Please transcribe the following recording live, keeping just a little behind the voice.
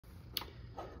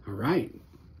All right,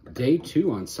 day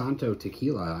 2 on Santo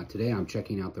Tequila. Today I'm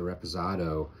checking out the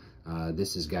Reposado.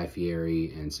 This is Guy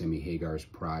Fieri and Sammy Hagar's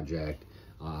project.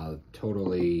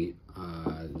 Totally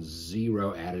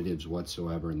zero additives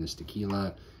whatsoever in this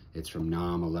tequila. It's from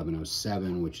NOM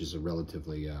 1107, which is a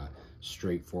relatively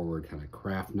straightforward kind of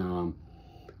craft NOM.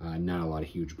 Not a lot of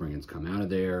huge brands come out of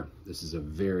there. This is a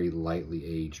very lightly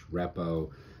aged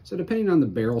Repo. So depending on the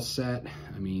barrel set,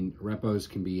 I mean, Repos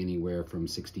can be anywhere from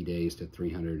 60 days to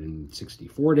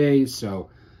 364 days.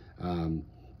 So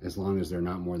as long as they're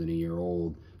not more than a year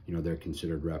old, you know, they're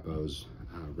considered Repos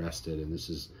rested. And this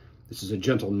is a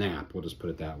gentle nap, we'll just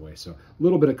put it that way. So a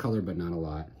little bit of color, but not a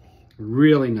lot.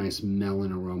 Really nice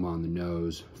melon aroma on the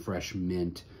nose, fresh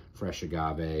mint, fresh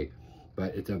agave,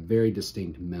 but it's a very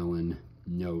distinct melon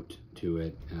note to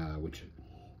it, which is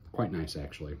quite nice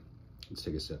actually. Let's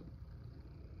take a sip.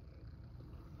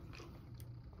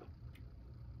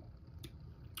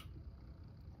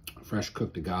 Fresh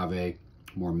cooked agave,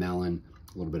 more melon,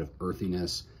 a little bit of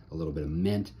earthiness, a little bit of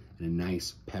mint, and a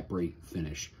nice peppery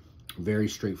finish. Very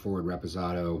straightforward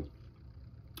Reposado.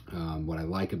 What I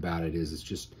like about it is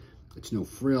it's no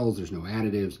frills, there's no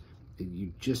additives.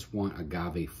 You just want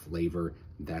agave flavor.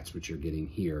 That's what you're getting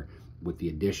here, with the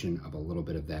addition of a little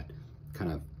bit of that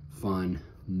kind of fun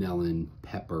melon,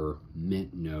 pepper,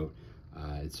 mint note.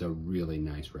 It's a really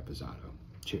nice Reposado.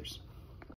 Cheers.